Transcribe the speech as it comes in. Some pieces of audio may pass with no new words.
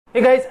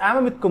Hey guys,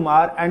 I'm Amit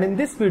Kumar and in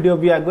this video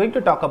we are going to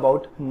talk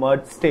about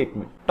merge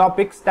statement.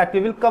 Topics that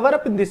we will cover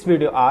up in this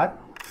video are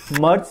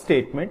merge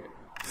statement,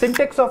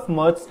 syntax of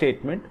merge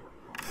statement,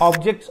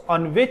 objects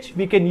on which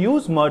we can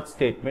use merge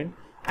statement,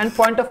 and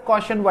point of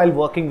caution while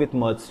working with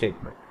merge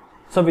statement.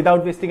 So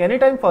without wasting any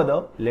time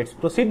further, let's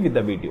proceed with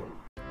the video.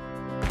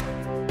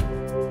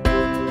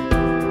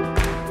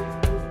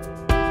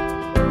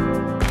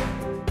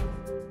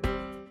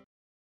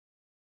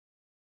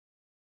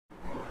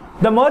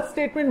 The merge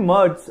statement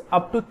merges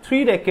up to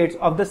 3 records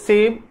of the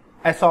same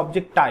S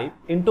object type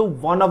into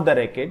one of the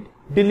record,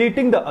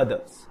 deleting the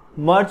others.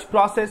 Merge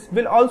process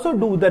will also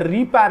do the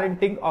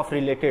reparenting of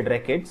related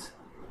records.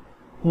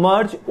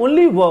 Merge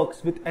only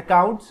works with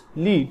accounts,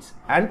 leads,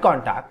 and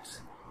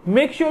contacts.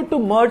 Make sure to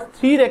merge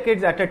 3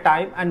 records at a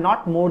time and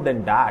not more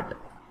than that.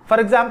 For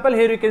example,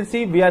 here you can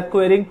see we are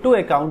querying 2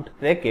 account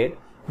record,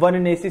 one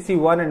in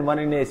ACC1 and one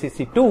in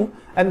ACC2,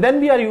 and then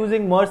we are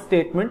using merge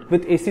statement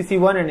with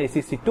ACC1 and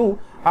ACC2.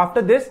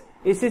 After this,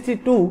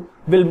 ACC2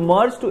 will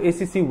merge to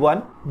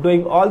ACC1,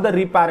 doing all the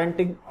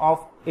reparenting of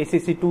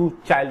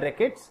ACC2 child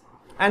records,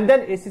 and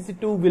then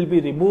ACC2 will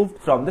be removed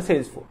from the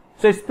Salesforce.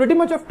 So it's pretty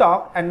much of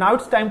talk, and now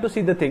it's time to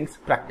see the things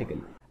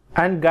practically.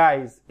 And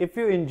guys, if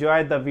you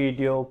enjoyed the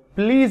video,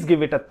 please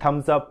give it a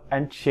thumbs up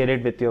and share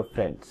it with your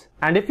friends.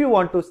 And if you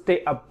want to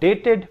stay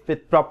updated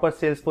with proper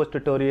Salesforce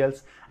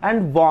tutorials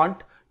and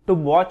want to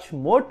watch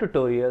more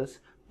tutorials,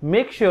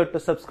 make sure to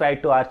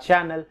subscribe to our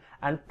channel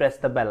and press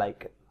the bell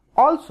icon.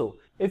 Also,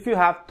 if you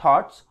have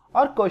thoughts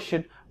or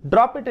question,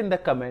 drop it in the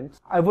comments.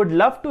 I would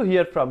love to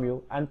hear from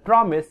you and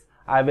promise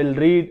I will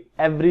read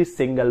every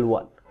single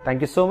one.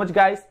 Thank you so much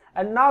guys,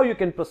 and now you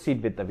can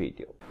proceed with the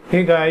video.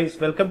 Hey guys,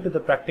 welcome to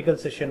the practical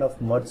session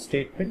of merge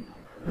statement.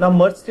 Now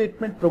merge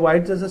statement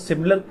provides us a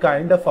similar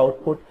kind of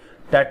output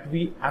that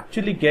we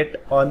actually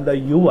get on the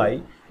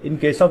UI in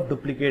case of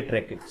duplicate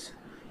records.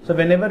 So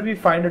whenever we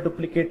find a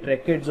duplicate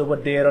records over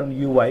there on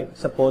UI,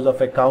 suppose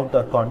of account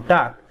or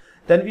contact,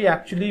 then we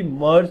actually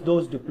merge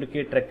those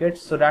duplicate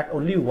records so that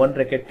only one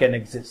record can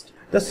exist.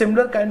 The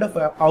similar kind of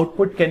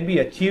output can be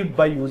achieved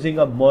by using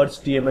a merge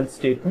DML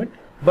statement,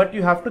 but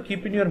you have to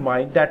keep in your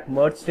mind that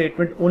merge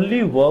statement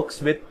only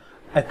works with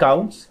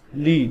accounts,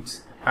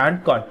 leads,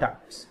 and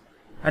contacts.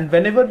 And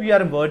whenever we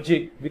are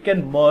merging, we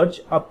can merge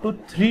up to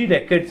 3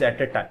 records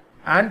at a time.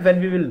 And when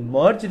we will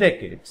merge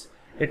records,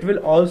 it will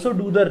also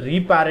do the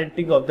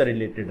reparenting of the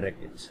related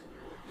records.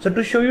 So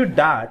to show you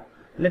that,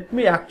 let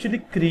me actually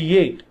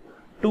create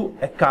 2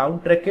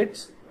 account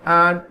records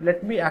and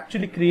let me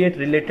actually create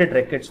related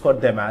records for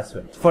them as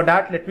well. For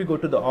that, let me go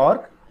to the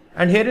org,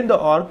 and here in the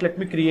org, let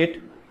me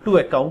create 2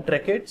 account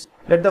records.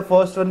 Let the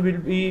first one will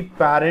be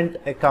parent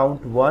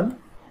account 1.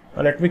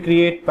 Now let me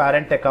create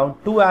parent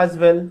account 2 as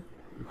well.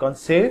 Click on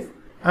save,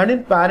 and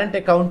in parent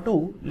account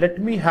 2, let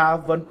me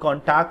have one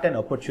contact and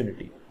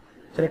opportunity.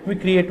 So let me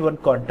create one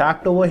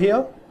contact over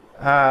here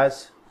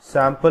as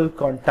sample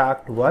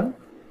contact 1,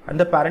 and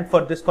the parent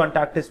for this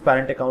contact is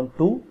parent account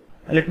 2.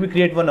 And let me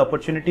create one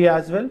opportunity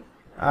as well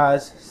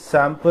as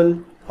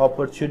sample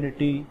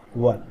opportunity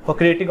 1. For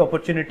creating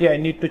opportunity, I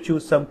need to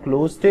choose some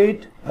close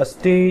state, a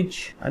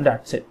stage, and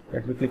that's it.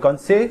 Let me click on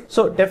save.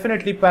 So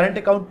definitely parent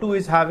account 2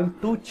 is having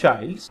 2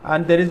 childs,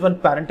 and there is one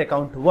parent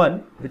account 1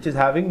 which is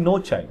having no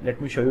child. Let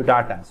me show you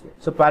that as well.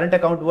 So parent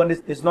account 1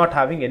 is not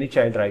having any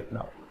child right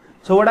now.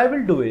 So what I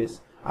will do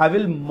is I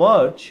will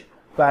merge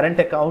parent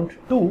account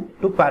 2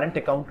 to parent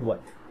account 1.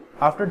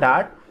 After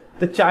that,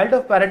 the child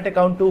of parent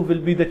account 2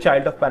 will be the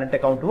child of parent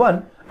account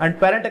 1, and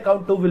parent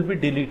account 2 will be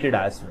deleted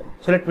as well.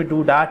 So let me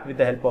do that with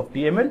the help of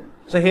DML.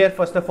 So here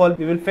first of all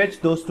we will fetch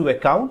those 2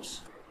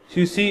 accounts. So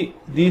you see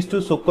these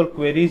 2 so-called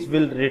queries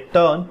will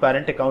return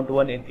parent account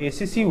 1 in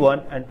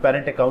ACC1 and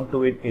parent account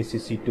 2 in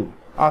ACC2.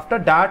 After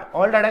that,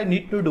 all that I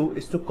need to do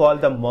is to call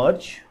the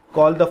merge,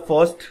 call the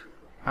first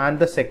and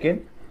the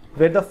second,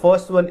 where the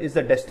first one is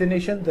the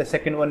destination, the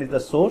second one is the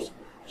source.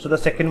 So the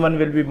second one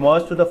will be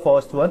merged to the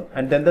first one,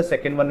 and then the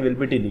second one will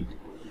be deleted.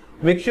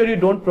 Make sure you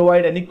don't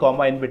provide any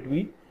comma in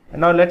between.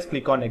 And now let's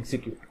click on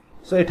execute.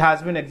 So it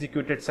has been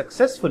executed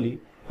successfully.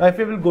 Now if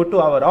we will go to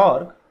our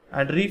org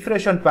and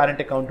refresh on parent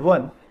account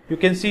 1, you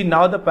can see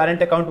now the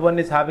parent account 1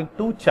 is having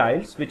 2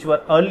 childs, which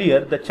were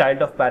earlier the child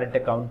of parent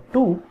account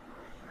 2.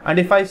 And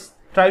if I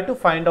try to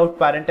find out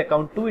parent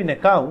account 2 in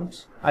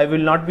accounts, I will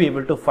not be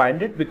able to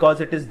find it because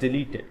it is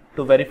deleted.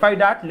 To verify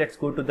that, let's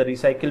go to the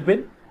recycle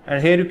bin,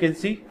 and here you can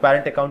see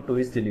parent account 2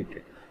 is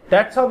deleted.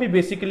 That's how we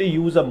basically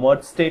use a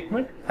merge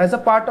statement as a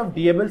part of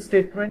DML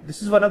statement.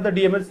 This is one of the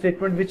DML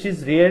statement which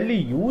is rarely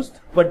used,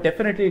 but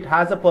definitely it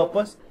has a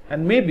purpose,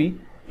 and maybe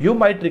you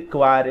might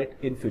require it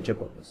in future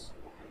purpose.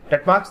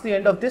 That marks the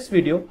end of this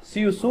video.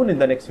 See you soon in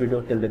the next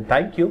video. Till then,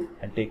 thank you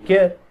and take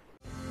care.